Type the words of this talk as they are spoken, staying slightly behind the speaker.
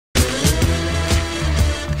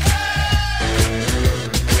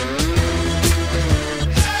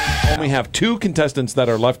we have 2 contestants that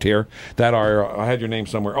are left here that are, I had your name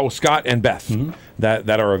somewhere. Oh, Scott and Beth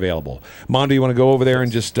that are available. Mondo, you want to go over there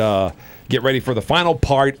and just get ready for the final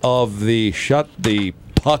part of the Shut the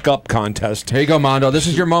Puck Up contest. Here you go, Mondo. This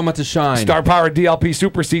is your moment to shine. Star Power DLP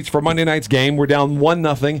Super Seats for Monday night's game. We're down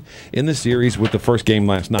 1-0 in the series with the first game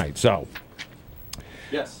last night. So,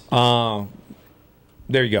 yes.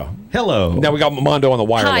 There you go. Hello. Now we got Mondo on the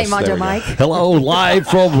wireless. Hi, Mondo Mike. Hello, live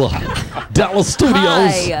from Dallas Studios.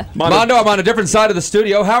 Hi. Mondo, I'm on a different side of the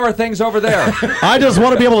studio. How are things over there? I just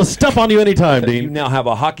want to be able to step on you anytime, You Dean. now have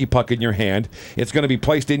a hockey puck in your hand. It's going to be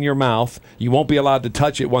placed in your mouth. You won't be allowed to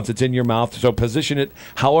touch it once it's in your mouth. So position it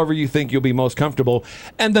however you think you'll be most comfortable.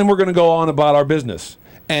 And then we're going to go on about our business.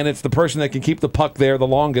 And it's the person that can keep the puck there the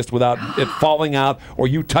longest without it falling out or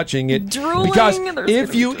you touching it. Drooling. Because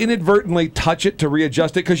if you inadvertently touch it to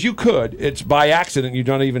readjust it, because you could, it's by accident, you're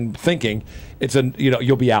not even thinking, it's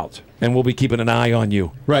you'll be out. And we'll be keeping an eye on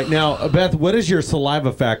you. Right now, Beth, what is your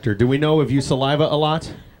saliva factor? Do we know if you saliva a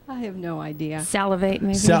lot? I have no idea. Salivate,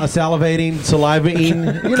 maybe. Salivating,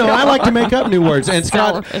 salivating. You know, I like to make up new words. And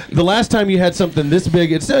Scott, the last time you had something this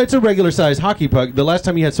big, it's a regular size hockey puck. The last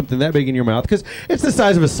time you had something that big in your mouth, because it's the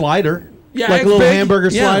size of a slider. Yeah, like a little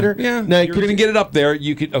hamburger slider. Yeah, now, you're going to get it up there.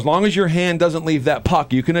 You could, as long as your hand doesn't leave that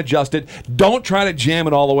puck, you can adjust it. Don't try to jam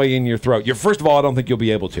it all the way in your throat. First of all, I don't think you'll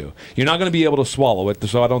be able to. You're not going to be able to swallow it,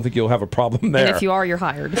 so I don't think you'll have a problem there. And if you are, you're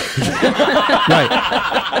hired. Right.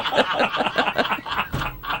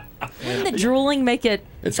 Wouldn't the drooling make it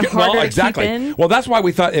harder well, exactly. to keep in? Well, that's why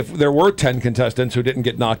we thought if there were 10 contestants who didn't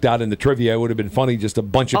get knocked out in the trivia, it would have been funny. Just a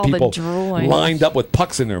bunch of All the people drooling. lined up with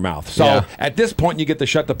pucks in their mouth. So at this point, you get to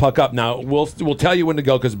shut the puck up. Now we'll tell you when to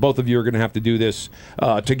go because both of you are going to have to do this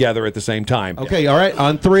together at the same time. Okay, all right.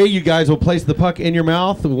 On 3, you guys will place the puck in your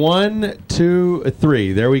mouth. 1, 2,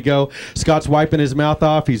 3. There we go. Scott's wiping his mouth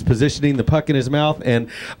off. He's positioning the puck in his mouth. And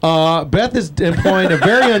Beth is employing a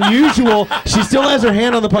very unusual, she still has her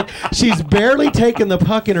hand on the puck. She's barely taken the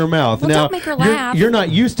puck in her mouth. Well, now, don't make her laugh. You're not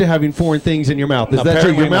used to having foreign things in your mouth. Is that true?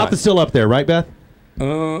 Apparently Your mouth not. is still up there, right, Beth?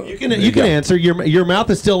 You can answer. Your mouth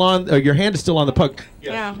is still on. Your hand is still on the puck.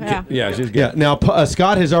 Yeah. Yeah, she's good. Yeah. Now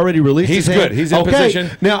Scott has already released. He's his good. hand. He's in position.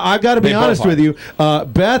 Now I've got to be They both honest are. with you.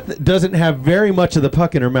 Beth doesn't have very much of the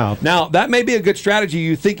puck in her mouth. Now, that may be a good strategy,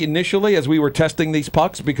 you think, initially as we were testing these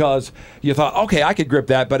pucks because you thought, okay, I could grip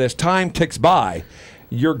that. But as time ticks by,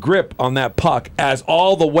 your grip on that puck, as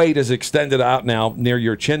all the weight is extended out now near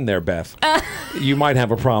your chin there, Beth, you might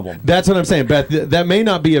have a problem. That's what I'm saying, Beth. That may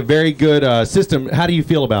not be a very good system. How do you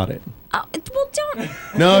feel about it? Well, don't.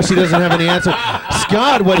 No, she doesn't have any answer.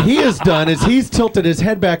 Scott, what he has done is he's tilted his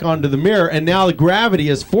head back onto the mirror, and now the gravity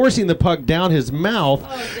is forcing the puck down his mouth.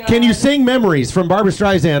 Can you sing Memories from Barbra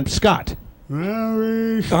Streisand, Scott?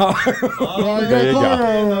 There you go.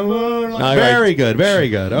 Very good, very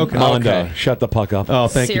good. Okay. Mondo, shut the puck up. Oh,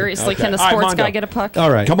 thank you. Seriously, Okay. can the All right, sports Mondo. guy get a puck?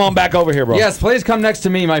 All right. Come on back over here, bro. Yes, please come next to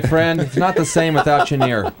me, my friend. It's not the same without you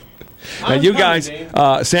near. Now, you guys,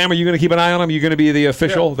 Sam, are you going to keep an eye on him? Are you going to be the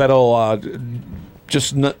official that'll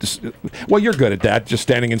well, you're good at that, just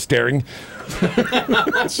standing and staring.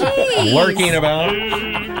 Lurking about.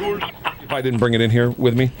 If I didn't bring it in here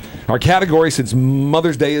with me. Our category, since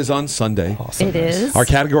Mother's Day is on Sunday. Awesome. It is. Our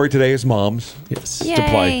category today is moms. Yes. To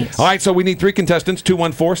play. All right, so we need 3 contestants.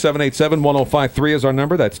 214-787-1053 is our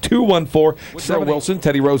number. That's 214-7 Wilson,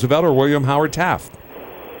 Teddy Roosevelt, or William Howard Taft.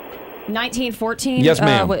 1914. Yes,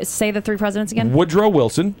 ma'am. Say the 3 presidents again. Woodrow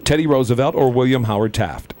Wilson, Teddy Roosevelt, or William Howard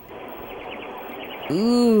Taft.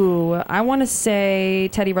 Ooh, I want to say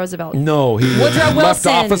Teddy Roosevelt. No, he Woodrow left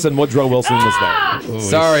Wilson. office and Woodrow Wilson was there.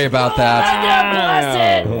 Sorry about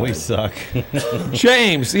that. We suck.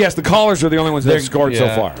 James, yes, the callers are the only ones that have scored so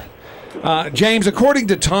far. James, according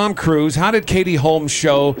to Tom Cruise, how did Katie Holmes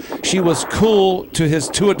show she was cool to his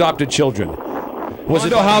 2 adopted children?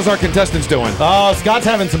 How's our contestants doing? Oh, Scott's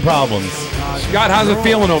having some problems. Scott, how's it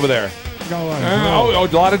feeling over there? A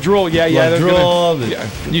lot of drool. Yeah.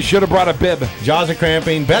 You should have brought a bib. Jaws are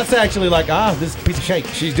cramping. Beth's actually like, this piece of shake.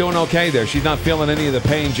 She's doing okay there. She's not feeling any of the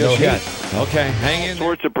pain just yet. Okay, hang in.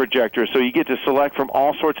 Sorts of projectors, so you get to select from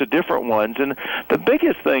all sorts of different ones. And the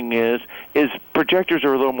biggest thing is projectors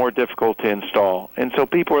are a little more difficult to install, and so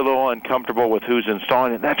people are a little uncomfortable with who's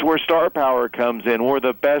installing it. That's where Star Power comes in. We're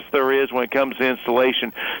the best there is when it comes to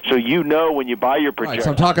installation. So you know when you buy your projector. Right,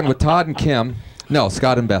 so I'm talking with Todd and Kim. No,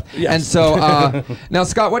 Scott and Beth. Yes. And so, now,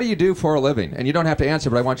 Scott, what do you do for a living? And you don't have to answer,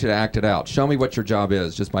 but I want you to act it out. Show me what your job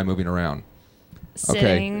is just by moving around.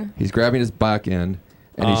 Sitting. Okay. He's grabbing his back end,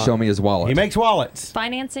 and he's showing me his wallet. He makes wallets.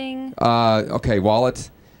 Financing. Okay, wallet.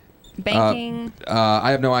 Banking.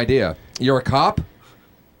 I have no idea. You're a cop?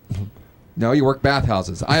 No, you work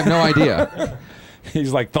bathhouses. I have no idea.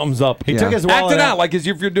 He's like thumbs up. He took his Act wallet it out like as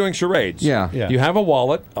if you're doing charades. Yeah. Yeah. You have a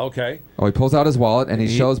wallet. Okay. Oh, he pulls out his wallet and he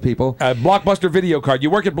shows people. A Blockbuster video card. You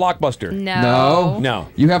work at Blockbuster. No. No.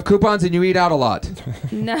 You have coupons and you eat out a lot.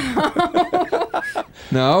 No.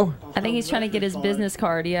 No? I think he's trying to get his business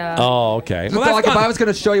card. Yeah. Oh, okay. So like if I was going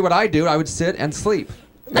to show you what I do, I would sit and sleep.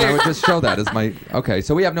 And I would just show that as my... Okay,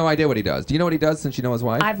 so we have no idea what he does. Do you know what he does since you know his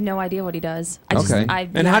wife? I have no idea what he does. Okay.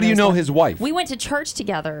 And how do you know his wife? We went to church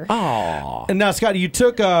together. Oh. And now, Scott, you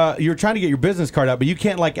took you were trying to get your business card out, but you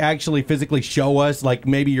can't like actually physically show us. Like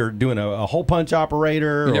maybe you're doing a hole punch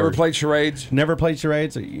operator. You or never played charades? Never played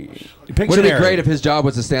charades. So you Would it be great if his job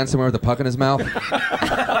was to stand somewhere with a puck in his mouth?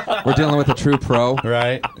 We're dealing with a true pro.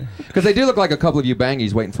 Right. Because they do look like a couple of you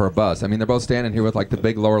bangies waiting for a bus. I mean, they're both standing here with like the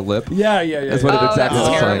big lower lip. Yeah, yeah, yeah. That's what it exactly that's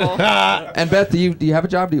looks terrible. like. And Beth, do you have a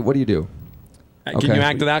job? What do you do? Can you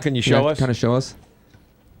act it out? Can you show us? Kind of show us?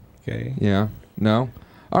 Okay. Yeah. No?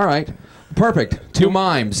 All right. Perfect. Two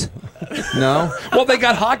mimes. No? Well, they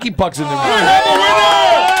got hockey pucks in them. Oh,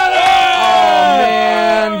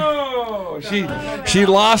 man. She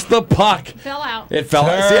lost the puck. Fell out. It fell.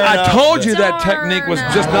 See, I told you that technique was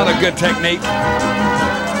just not a good technique.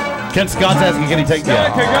 Ken Scott's asking, can he take the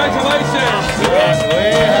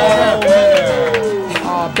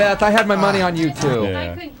Oh, Beth, I had my money on you, too.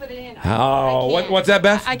 I couldn't put it in. Oh, I can't. what's that,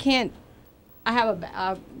 Beth? I can't. I have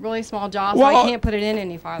a really small jaw, so Well, I can't put it in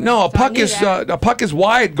any farther. No, So I puck is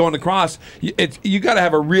wide going across. You got to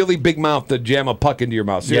have a really big mouth to jam a puck into your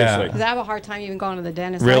mouth. Seriously. Because I have a hard time even going to the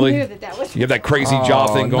dentist. Really? I knew that was. You have that crazy jaw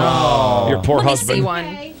thing going on. Your poor Let me husband. see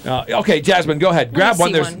one. Okay, Jasmine, go ahead. Grab me one.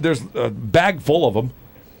 see There's one. there's a bag full of them.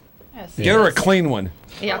 Yes. Get her a clean one.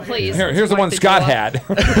 Yeah, please. Here's the Mark one Scott jaw. had.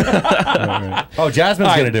 Oh, Jasmine's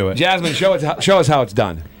All right, going to do it. Jasmine, show us how it's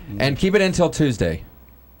done. And keep it until Tuesday.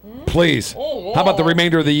 Please. How about the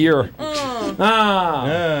remainder of the year?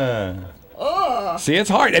 See, it's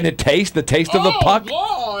hard, and the taste of the puck.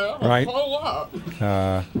 Right?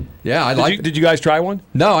 Yeah, I like. Did you guys try one?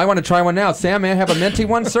 No, I want to try one now. Sam, may I have a minty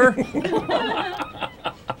one, sir?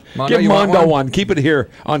 Mondo, Give you want Mondo one. Keep it here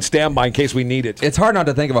on standby in case we need it. It's hard not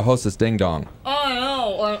to think of a hostess ding dong. Oh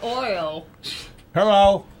no, an Oreo.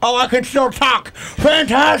 Hello. Oh, I can still talk.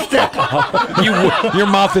 Fantastic. Your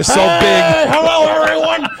mouth is so big. Hello,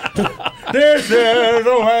 everyone. This is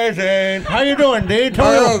amazing. How you doing, D?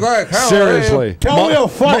 Seriously. Tell me a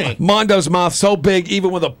funny. Mondo's mouth so big,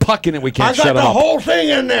 even with a puck in it, we can't I got shut the him up. whole thing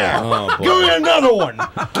in there. Oh, boy. Give me another one.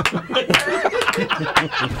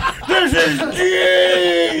 This is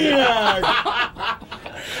genius.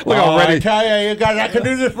 Look how ready. I tell you, you guys, I can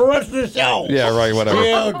do this for the rest of the show. Yeah, right, whatever.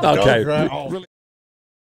 Yeah, Okay. don't try-